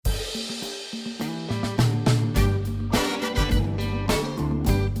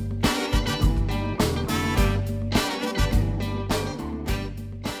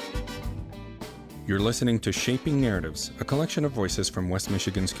listening to Shaping Narratives, a collection of voices from West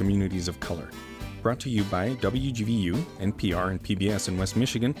Michigan's communities of color. Brought to you by WGVU, NPR, and PBS in West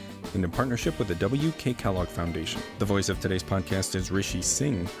Michigan in partnership with the W.K. Kellogg Foundation. The voice of today's podcast is Rishi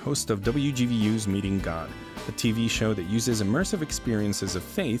Singh, host of WGVU's Meeting God, a TV show that uses immersive experiences of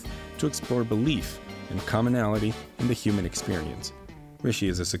faith to explore belief and commonality in the human experience. Rishi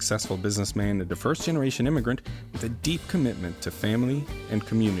is a successful businessman and a first-generation immigrant with a deep commitment to family and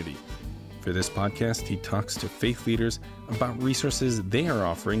community. For this podcast, he talks to faith leaders about resources they are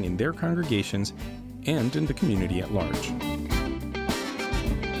offering in their congregations and in the community at large.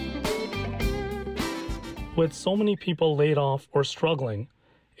 With so many people laid off or struggling,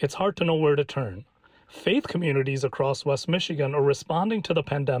 it's hard to know where to turn. Faith communities across West Michigan are responding to the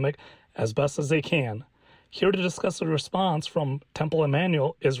pandemic as best as they can. Here to discuss the response from Temple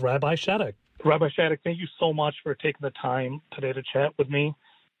Emmanuel is Rabbi Shaddock. Rabbi Shaddock, thank you so much for taking the time today to chat with me.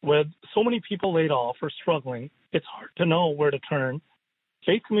 With so many people laid off or struggling, it's hard to know where to turn.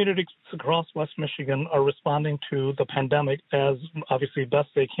 Faith communities across West Michigan are responding to the pandemic as obviously best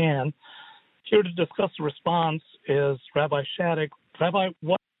they can. Here to discuss the response is Rabbi Shaddock. Rabbi,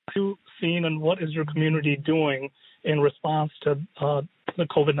 what have you seen and what is your community doing in response to the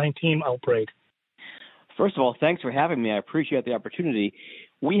COVID-19 outbreak? First of all, thanks for having me. I appreciate the opportunity.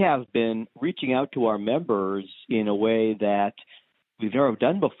 We have been reaching out to our members in a way that we've never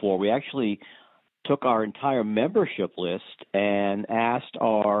done before. We actually took our entire membership list and asked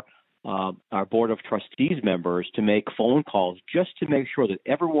our Board of Trustees members to make phone calls just to make sure that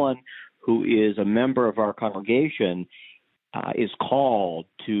everyone who is a member of our congregation is called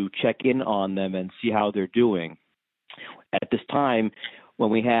to check in on them and see how they're doing. At this time, when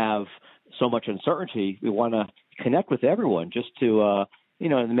we have so much uncertainty, we want to connect with everyone just to,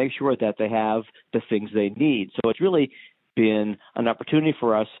 and make sure that they have the things they need. So it's really been an opportunity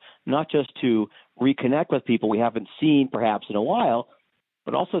for us not just to reconnect with people we haven't seen perhaps in a while,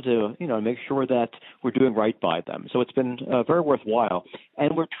 but also to, make sure that we're doing right by them. So it's been very worthwhile.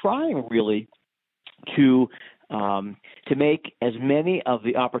 And we're trying really to make as many of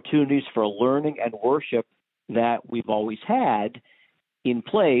the opportunities for learning and worship that we've always had in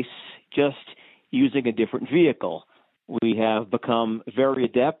place, just using a different vehicle. We have become very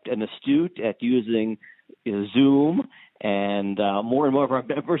adept and astute at using Zoom, and more of our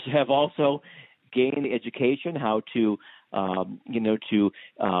members have also gained the education how to,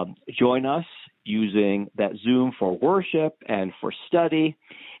 join us using that Zoom for worship and for study.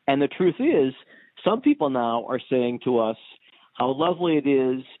 And the truth is, some people now are saying to us how lovely it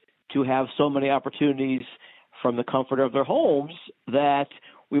is to have so many opportunities from the comfort of their homes that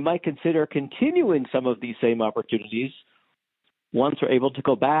we might consider continuing some of these same opportunities once we're able to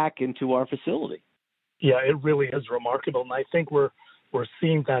go back into our facility. Yeah, it really is remarkable, and I think we're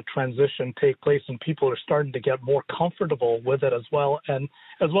seeing that transition take place, and people are starting to get more comfortable with it as well, and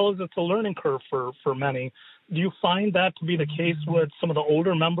as well as it's a learning curve for many. Do you find that to be the case with some of the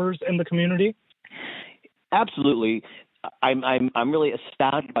older members in the community? Absolutely. I'm really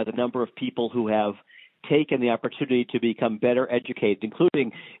astounded by the number of people who have taken the opportunity to become better educated,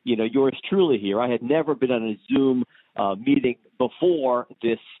 including, yours truly here. I had never been on a Zoom meeting before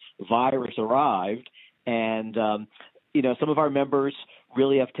this virus arrived. And, some of our members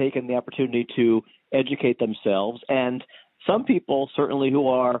really have taken the opportunity to educate themselves. And some people, certainly who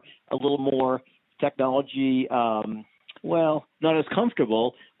are a little more technology, not as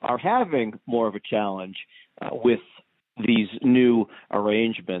comfortable, are having more of a challenge with these new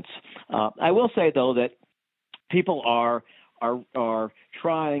arrangements. I will say, though, that people are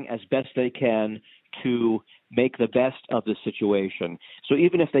trying as best they can to make the best of the situation. So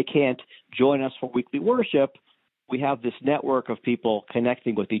even if they can't join us for weekly worship, we have this network of people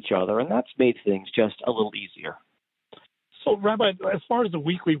connecting with each other, and that's made things just a little easier. So, Rabbi, as far as the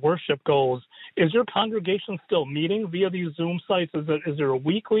weekly worship goes, is your congregation still meeting via these Zoom sites? Is there a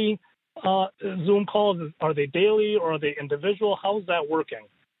weekly Zoom calls? Are they daily or are they individual? How's that working?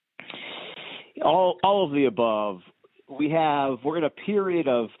 All of the above. We're in a period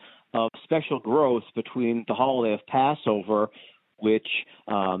of special growth between the holiday of Passover, which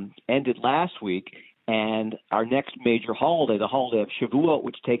ended last week, and our next major holiday, the holiday of Shavuot,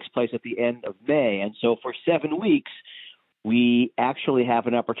 which takes place at the end of May. And so for 7 weeks, we actually have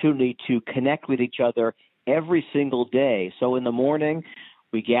an opportunity to connect with each other every single day. So in the morning,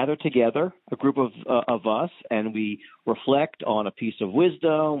 we gather together, a group of us, and we reflect on a piece of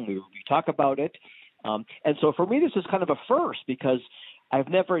wisdom. We talk about it. And so for me, this is kind of a first because I've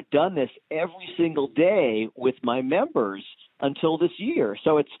never done this every single day with my members until this year.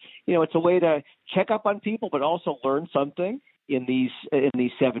 So it's a way to check up on people, but also learn something in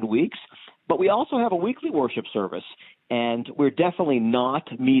these 7 weeks. But we also have a weekly worship service, and we're definitely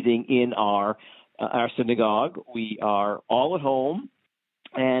not meeting in our synagogue. We are all at home,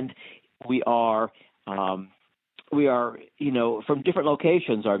 and we are from different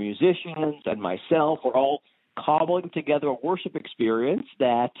locations. Our musicians and myself, we're all cobbling together a worship experience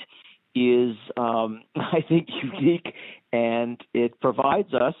that is, I think, unique, and it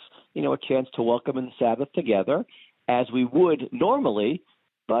provides us, a chance to welcome in the Sabbath together as we would normally,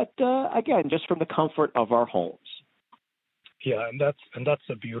 but again, just from the comfort of our homes. Yeah, and that's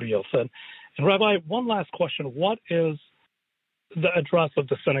the beauty of it. And Rabbi, one last question: what is the address of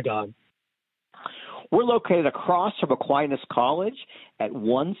the synagogue? We're located across from Aquinas College at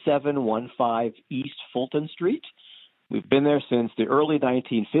 1715 East Fulton Street. We've been there since the early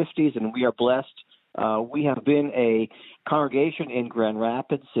 1950s, and we are blessed. We have been a congregation in Grand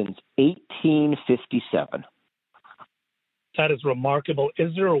Rapids since 1857. That is remarkable.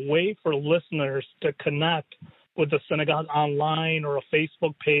 Is there a way for listeners to connect with the synagogue online or a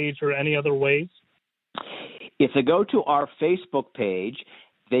Facebook page or any other ways? If they go to our Facebook page,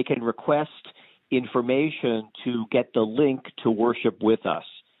 they can request information to get the link to worship with us.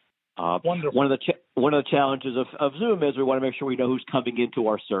 Wonderful. One of the challenges of Zoom is we want to make sure we know who's coming into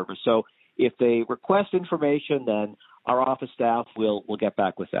our service. So if they request information, then our office staff will get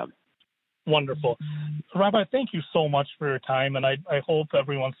back with them. Wonderful. Rabbi, thank you so much for your time, and I hope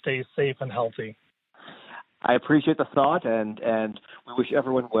everyone stays safe and healthy. I appreciate the thought, and we wish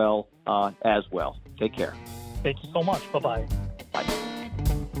everyone well as well. Take care. Thank you so much. Bye-bye. Bye.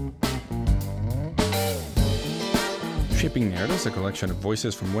 Shaping Narratives, a collection of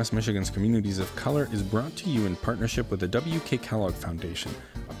voices from West Michigan's communities of color, is brought to you in partnership with the W.K. Kellogg Foundation,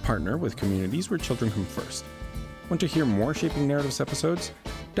 a partner with communities where children come first. Want to hear more Shaping Narratives episodes?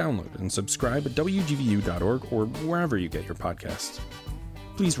 Download and subscribe at WGVU.org or wherever you get your podcasts.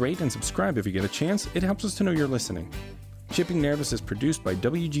 Please rate and subscribe if you get a chance. It helps us to know you're listening. Shaping Narratives is produced by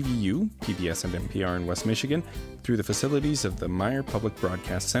WGVU, PBS, and NPR in West Michigan through the facilities of the Meyer Public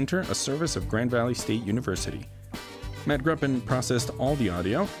Broadcast Center, a service of Grand Valley State University. Matt Gruppen processed all the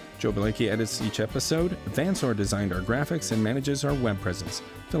audio. Joe Belecki edits each episode. Vansor designed our graphics and manages our web presence.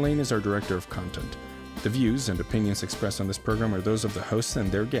 Delane is our director of content. The views and opinions expressed on this program are those of the hosts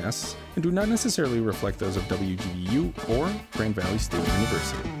and their guests and do not necessarily reflect those of WGVU or Grand Valley State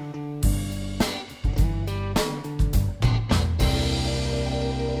University.